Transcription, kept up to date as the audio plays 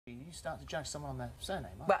you start to judge someone on their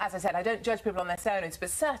surname. Well, as I said, I don't judge people on their surnames, but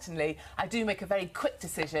certainly I do make a very quick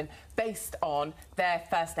decision based on their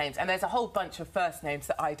first names. And there's a whole bunch of first names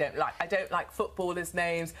that I don't like. I don't like footballers'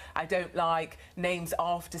 names. I don't like names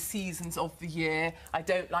after seasons of the year. I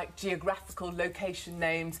don't like geographical location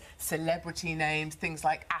names, celebrity names, things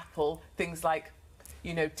like Apple, things like,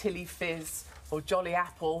 you know, Tilly Fizz or Jolly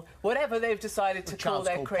Apple, whatever they've decided to call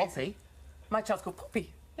their crazy. Poppy. My child's called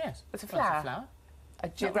Poppy. Yes. It's a flower. That's a flower. Not A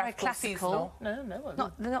very geographical, classical. seasonal.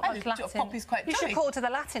 No. They're not like Latin. Poppy's quite You should jolly. call it to the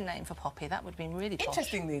Latin name for Poppy. That would have been really posh.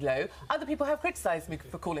 Interestingly, though, other people have criticised me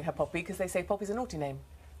for calling her Poppy because they say Poppy's a naughty name.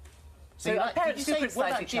 So parents do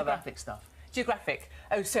criticise each other. Geographic stuff? Geographic.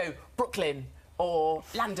 Oh, so Brooklyn or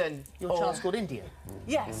London. Your child's called India?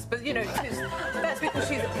 Yes, but, you know, that's because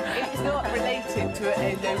it's not related to a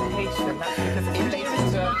location. That's because it's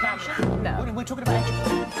related to a location. No. We're talking about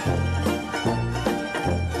education.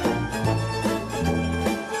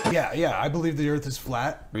 Yeah, I believe the Earth is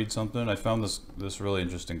flat. Read something. I found this really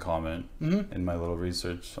interesting comment in my little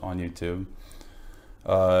research on YouTube.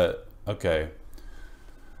 Okay.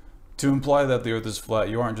 To imply that the Earth is flat,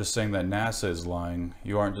 you aren't just saying that NASA is lying.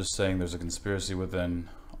 You aren't just saying there's a conspiracy within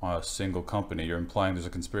a single company. You're implying there's a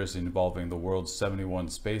conspiracy involving the world's 71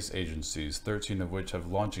 space agencies, 13 of which have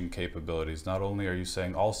launching capabilities. Not only are you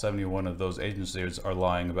saying all 71 of those agencies are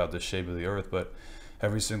lying about the shape of the Earth, but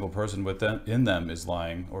every single person in them is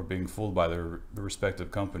lying or being fooled by their respective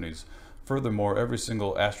companies. Furthermore, every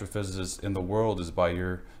single astrophysicist in the world is, by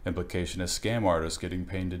your implication, a scam artist getting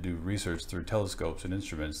paid to do research through telescopes and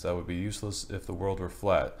instruments that would be useless if the world were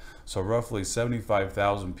flat. So roughly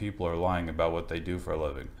 75,000 people are lying about what they do for a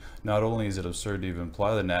living. Not only is it absurd to even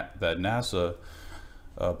imply that NASA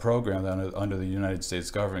program that under the United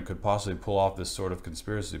States government could possibly pull off this sort of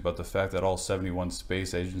conspiracy, but the fact that all 71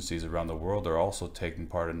 space agencies around the world are also taking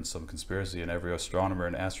part in some conspiracy, and every astronomer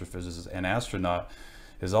and astrophysicist and astronaut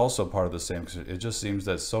is also part of the same. It just seems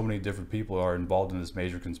that so many different people are involved in this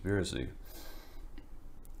major conspiracy.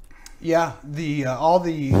 Yeah, all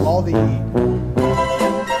the. So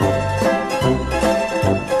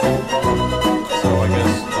I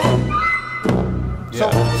guess.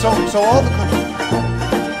 Yeah. So all the.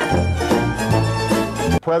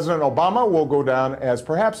 President Obama will go down as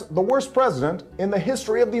perhaps the worst president in the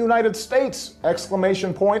history of the United States!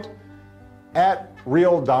 Exclamation point at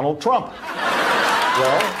real Donald Trump.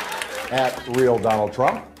 Well, at real Donald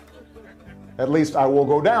Trump, at least I will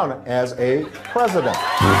go down as a president.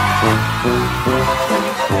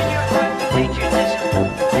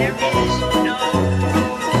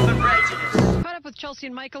 Chelsea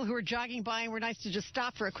and Michael, who were jogging by and were nice to just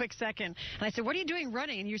stop for a quick second. And I said, what are you doing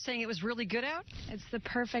running? And you're saying it was really good out? It's the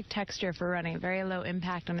perfect texture for running. Very low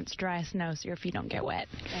impact on its dry snow so your feet don't get wet.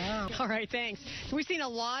 Oh. All right, thanks. We've seen a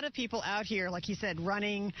lot of people out here, like you said,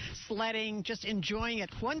 running, sledding, just enjoying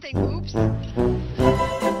it. One thing, oops.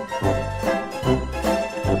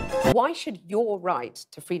 Why should your right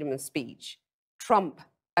to freedom of speech trump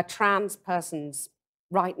a trans person's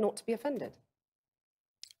right not to be offended?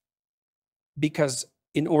 Because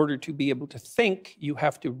in order to be able to think, you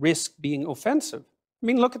have to risk being offensive. I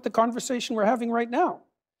mean, look at the conversation we're having right now.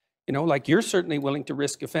 You know, like you're certainly willing to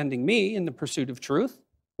risk offending me in the pursuit of truth.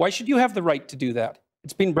 Why should you have the right to do that?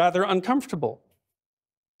 It's been rather uncomfortable.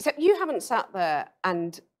 So you haven't sat there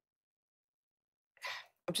and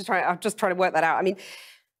I'm just trying to work that out. I mean,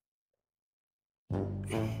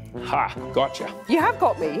 ha, gotcha. You have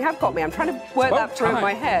got me. You have got me. I'm trying to work that through in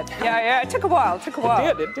my head. Yeah. It took a while. It took a while.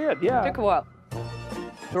 It did. Yeah. It took a while.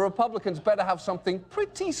 The Republicans better have something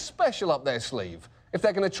pretty special up their sleeve if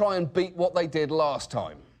they're going to try and beat what they did last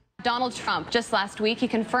time. Donald Trump, just last week, he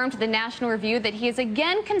confirmed to the National Review that he is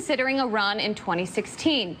again considering a run in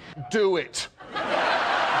 2016. Do it.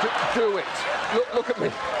 Do it. Look at me.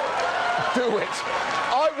 Do it.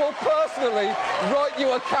 I will personally write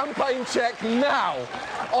you a campaign check now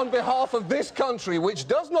on behalf of this country, which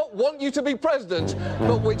does not want you to be president,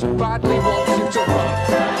 but which badly wants you to run.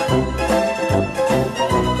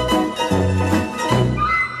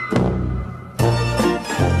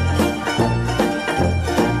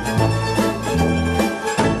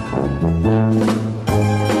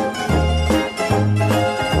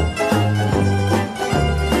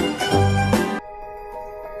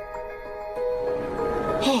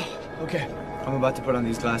 Okay, I'm about to put on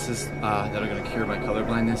these glasses that are going to cure my color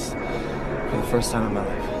blindness for the first time in my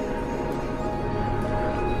life.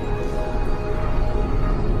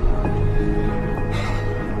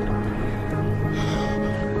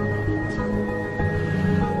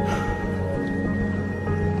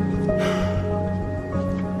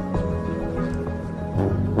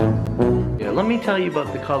 Yeah, let me tell you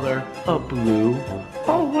about the color of blue.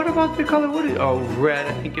 Oh, what a about the color? What is? Oh, red.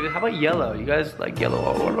 I think it is. How about yellow? You guys like yellow?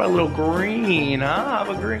 Oh, what about a little green? Huh? How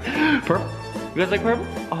about green? Purple. You guys like purple?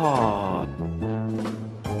 Oh.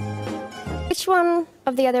 Which one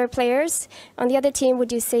of the other players on the other team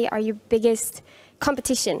would you say are your biggest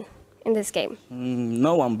competition in this game?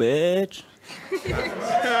 No one, bitch.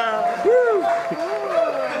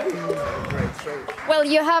 Well,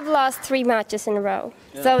 you have lost 3 matches in a row,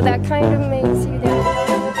 so that kind of makes